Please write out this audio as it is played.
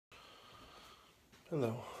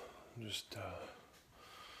Hello, I'm just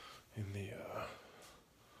in the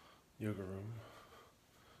yoga room,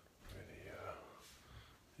 with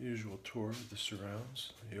the usual tour of the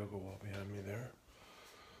surrounds, the yoga wall behind me there,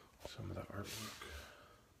 some of the artwork,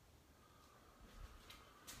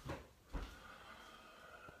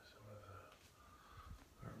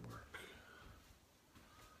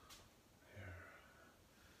 here,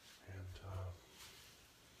 and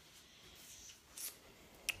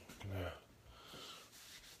I'm gonna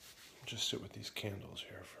just sit with these candles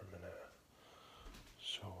here for a minute.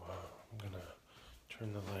 So I'm gonna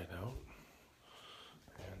turn the light out,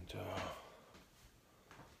 and there's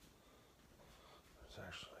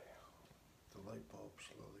actually the light bulb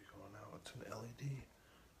slowly going out. It's an LED.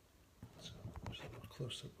 So there's a little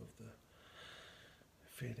close-up of the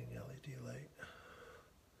fading LED light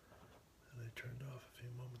that I turned off a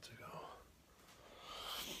few moments ago.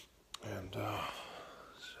 And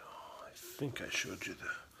so I think I showed you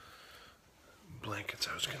the blankets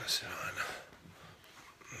I was gonna sit on.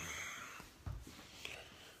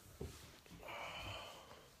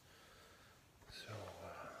 So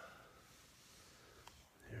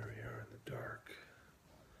here we are in the dark,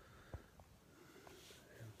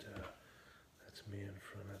 and that's me in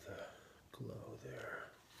front of the glow there.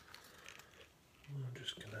 I'm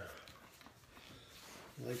just gonna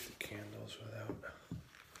light the candles without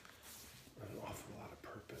an awful lot of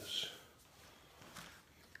purpose,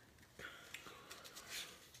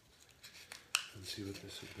 and see what the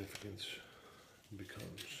significance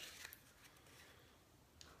becomes.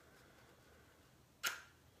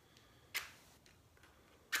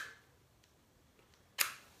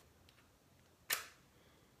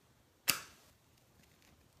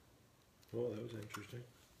 Oh, that was interesting.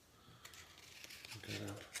 Got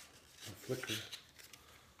a flicker,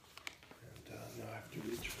 and now I have to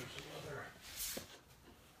reach for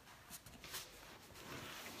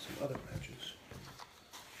some other matches.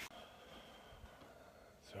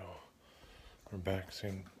 So we're back,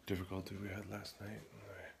 same difficulty we had last night.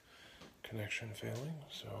 My connection failing,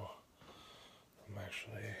 so I'm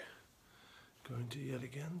actually going to yet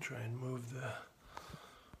again try and move the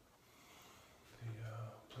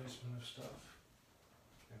placement of stuff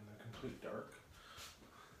in the complete dark.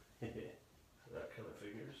 That kind of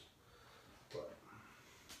figures. But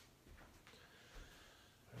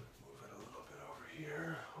I'm going to move it a little bit over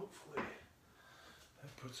here. Hopefully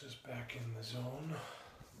that puts us back in the zone.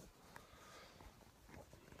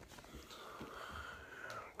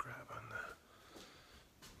 Grab on the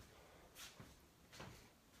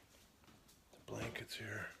blankets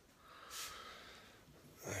here.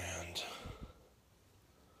 And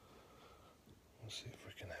we'll see if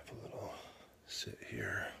we can have a little sit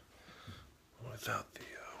here without the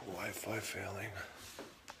Wi-Fi failing.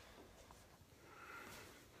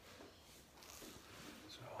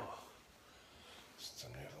 So, since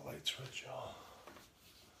I'm near the light switch, I'll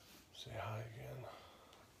say hi again.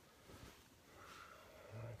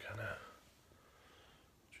 And I kind of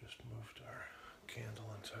just moved our candle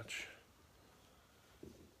and such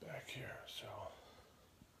back here, so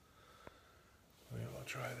we will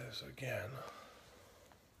try this again.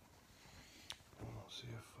 And we'll see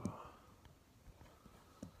if we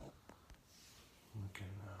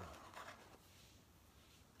can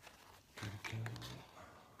get a candle.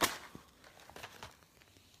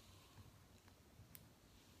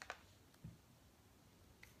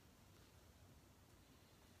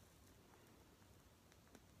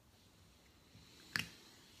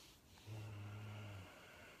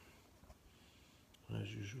 As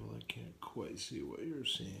usual, I can't quite see what you're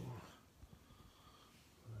seeing.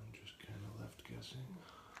 I'm just kind of left guessing.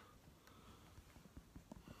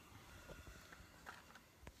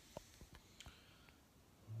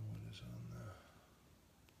 What is on the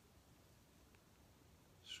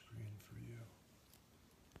screen for you?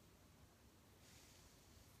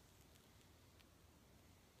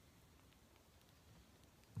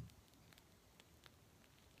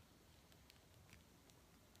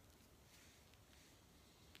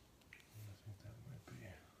 I think that might be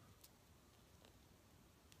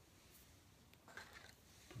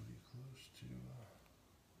pretty close to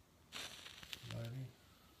lighting.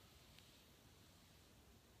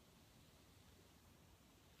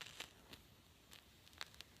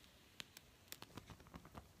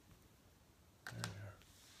 There we are.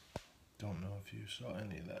 Don't know if you saw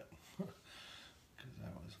any of that, because I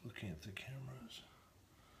was looking at the cameras,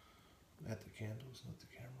 at the candles, not the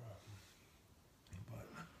camera. But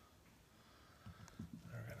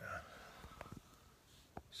we're gonna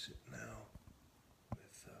sit now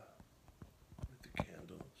with the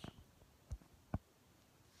candles.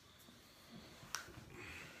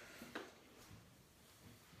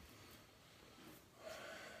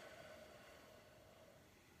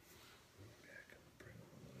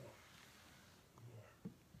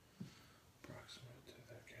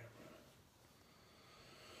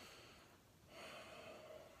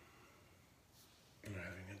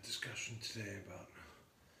 discussion today about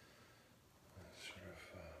sort of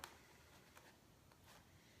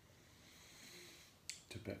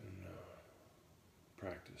Tibetan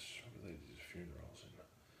practice related to funerals and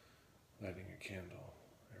lighting a candle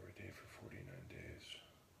every day for 49 days.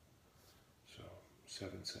 So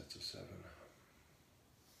 7 sets of 7.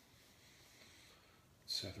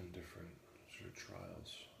 7 different sort of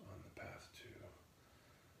trials on the path to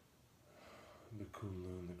the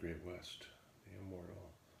Kunlun, the Great West, the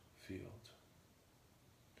immortal field.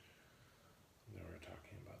 And they were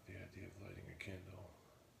talking about the idea of lighting a candle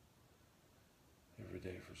every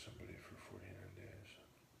day for somebody for 49 days.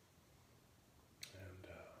 And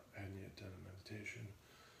I hadn't yet done a meditation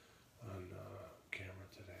on camera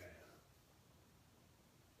today.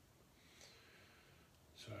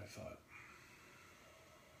 So I thought,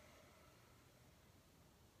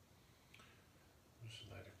 just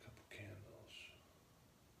light a couple candles.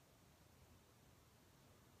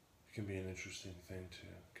 It can be an interesting thing to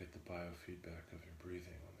get the biofeedback of your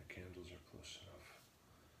breathing when the candles are close enough.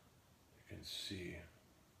 You can see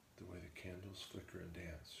the way the candles flicker and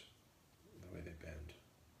dance, the way they bend.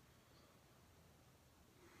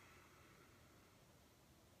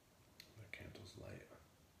 The candles light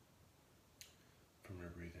from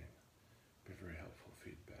your breathing. Be very helpful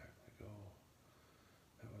feedback. Like, oh,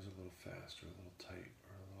 that was a little fast or a little tight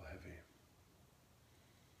or a little heavy.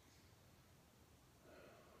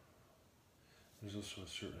 There's also a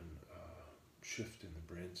certain shift in the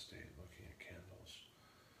brain state looking at candles.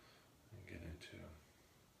 You get into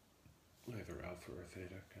either alpha or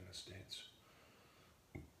theta kind of states.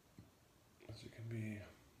 As it can be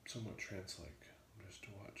somewhat trance-like just to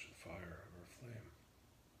watch the fire or a flame.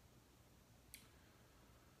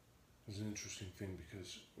 It's an interesting thing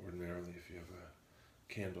because ordinarily if you have a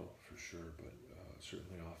candle for sure, but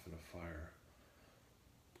certainly often a fire,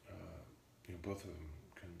 both of them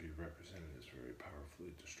can be represented as very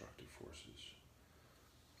powerfully destructive forces.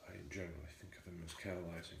 I generally think of them as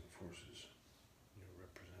catalyzing forces,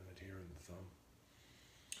 represented here in the thumb.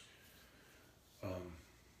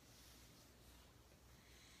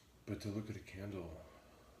 But to look at a candle,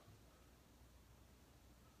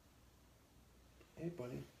 hey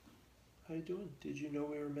buddy, how you doing? Did you know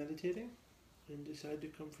we were meditating and decided to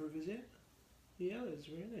come for a visit? Yeah, that's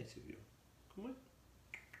very nice of you. Come on.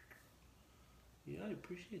 Yeah, I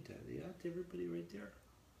appreciate that. Yeah, to everybody right there.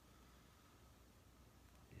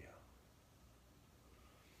 Yeah.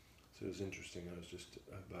 So it was interesting. I was just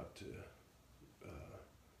about to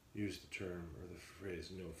use the term or the phrase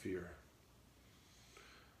 "no fear,"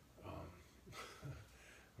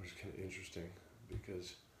 which is kind of interesting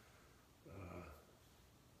because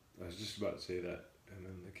I was just about to say that, and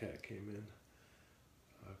then the cat came in,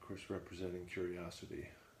 of course, representing curiosity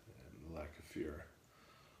and the lack of fear.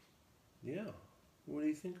 Yeah. What do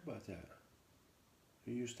you think about that?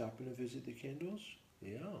 Are you stopping to visit the candles?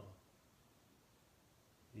 Yeah.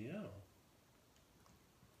 Yeah.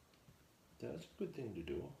 That's a good thing to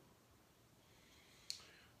do.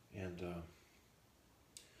 And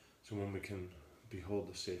so when we can behold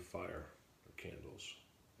the safe fire of candles,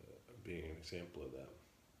 being an example of that,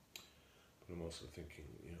 but I'm also thinking,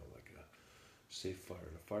 like a safe fire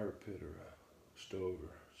in a fire pit or a stove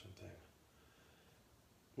or something,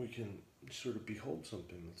 we can sort of behold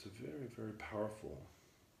something that's a very, very powerful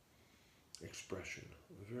expression,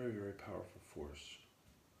 a very, very powerful force,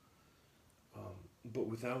 but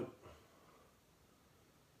without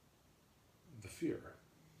the fear,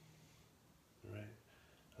 right?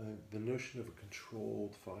 I think the notion of a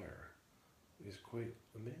controlled fire is quite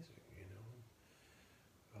amazing,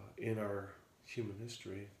 in our human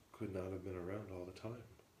history, could not have been around all the time.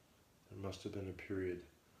 There must have been a period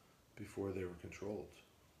before they were controlled.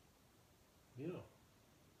 Yeah.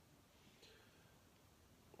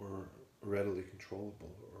 Or readily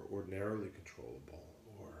controllable, or ordinarily controllable,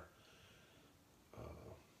 or,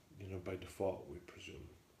 by default we presume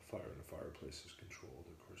a fire in a fireplace is controlled.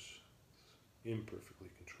 Of course, it's imperfectly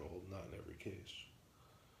controlled, not in every case.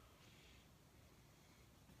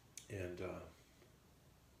 And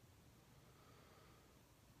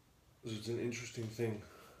so it's an interesting thing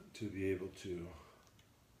to be able to,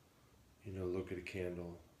 look at a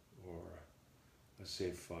candle or a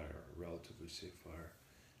safe fire, a relatively safe fire,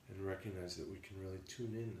 and recognize that we can really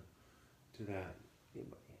tune in to that,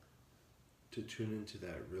 to tune into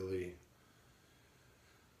that really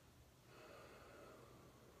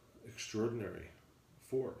extraordinary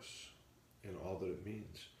force and all that it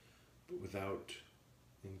means, but without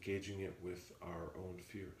engaging it with our own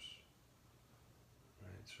fears.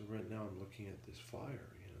 Right? So right now I'm looking at this fire,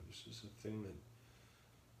 this is a thing that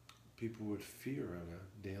people would fear on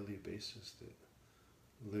a daily basis, that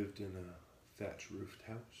lived in a thatch roofed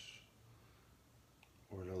house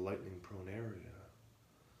or in a lightning prone area,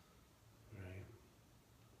 right?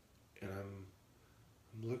 And I'm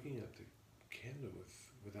looking at the candle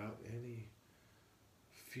without any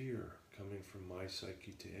fear coming from my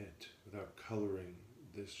psyche to it, without coloring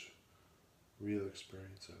this real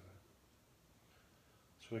experience of it.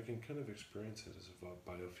 So I can kind of experience it as a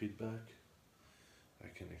biofeedback. I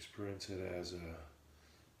can experience it as a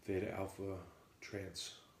theta alpha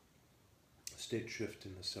trance state shift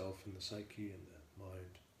in the self and the psyche and the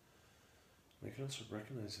mind. And I can also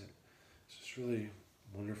recognize that it's this really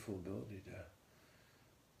wonderful ability to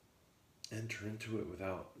enter into it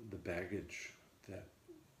without the baggage that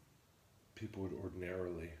people would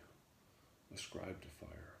ordinarily ascribe to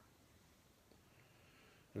fire.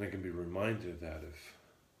 And I can be reminded of that if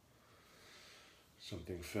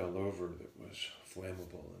something fell over that was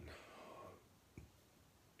flammable, and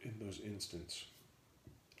in those instances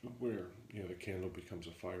where the candle becomes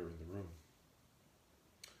a fire in the room,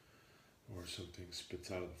 or something spits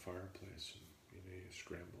out of the fireplace and you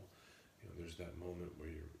scramble, there's that moment where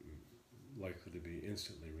you're likely to be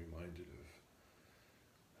instantly reminded of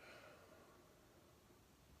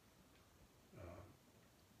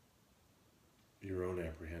your own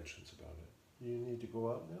apprehensions about it. You need to go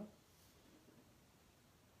out now?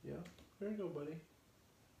 Yeah? There you go, buddy.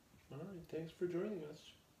 All right, thanks for joining us.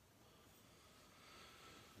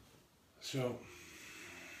 So,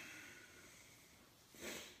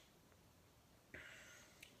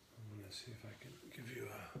 I'm going to see if I can give you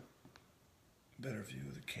a better view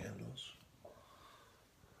of the candles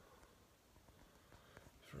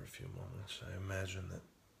for a few moments. I imagine that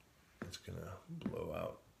it's going to blow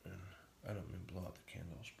out, and I don't mean blow out the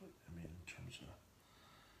candles, but I mean in terms of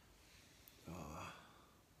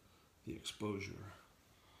the exposure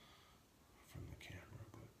from the camera,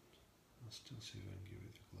 but I'll still see if I can give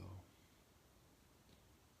it the glow.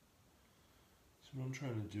 So what I'm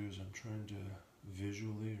trying to do is I'm trying to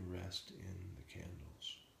visually rest in the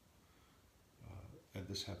candles. And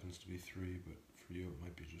this happens to be 3, but for you it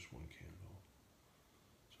might be just 1 candle.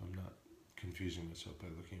 So I'm not confusing myself by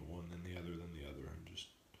looking at one then the other, and just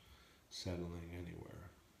settling anywhere.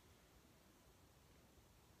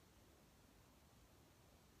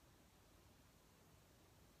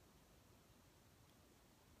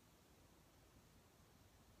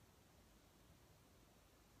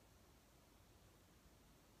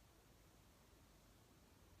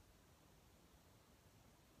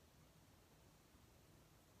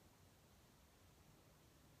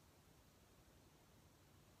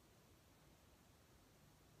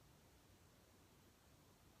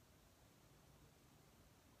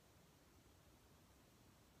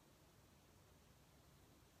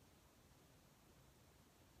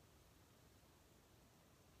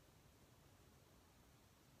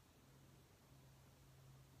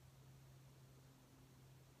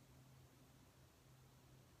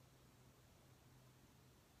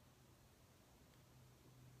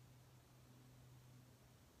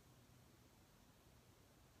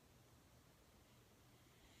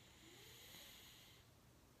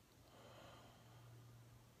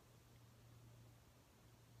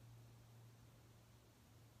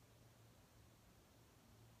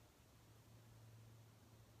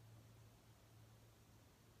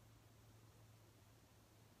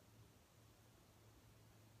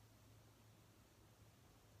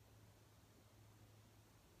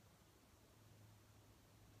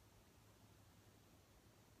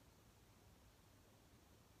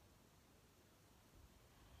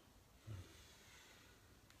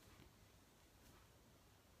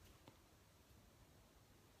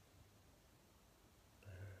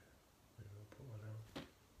 Maybe I'll put one out.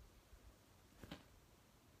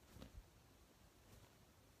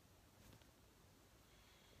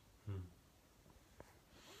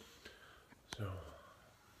 So,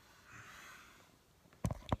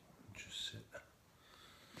 just sit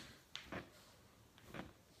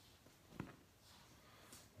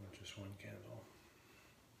with just 1 candle.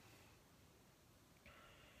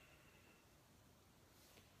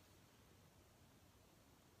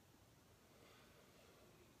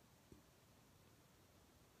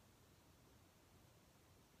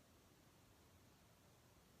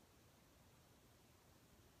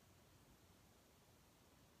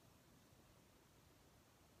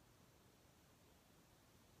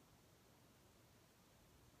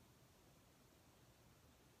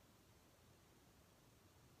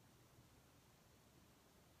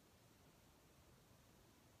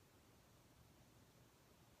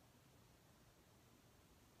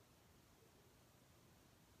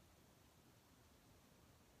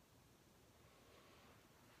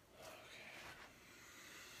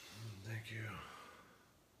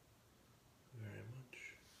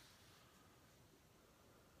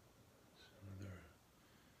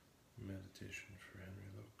 meditation for Henry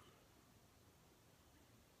Luke.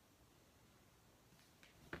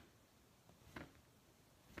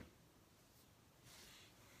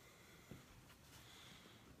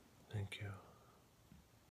 Thank you.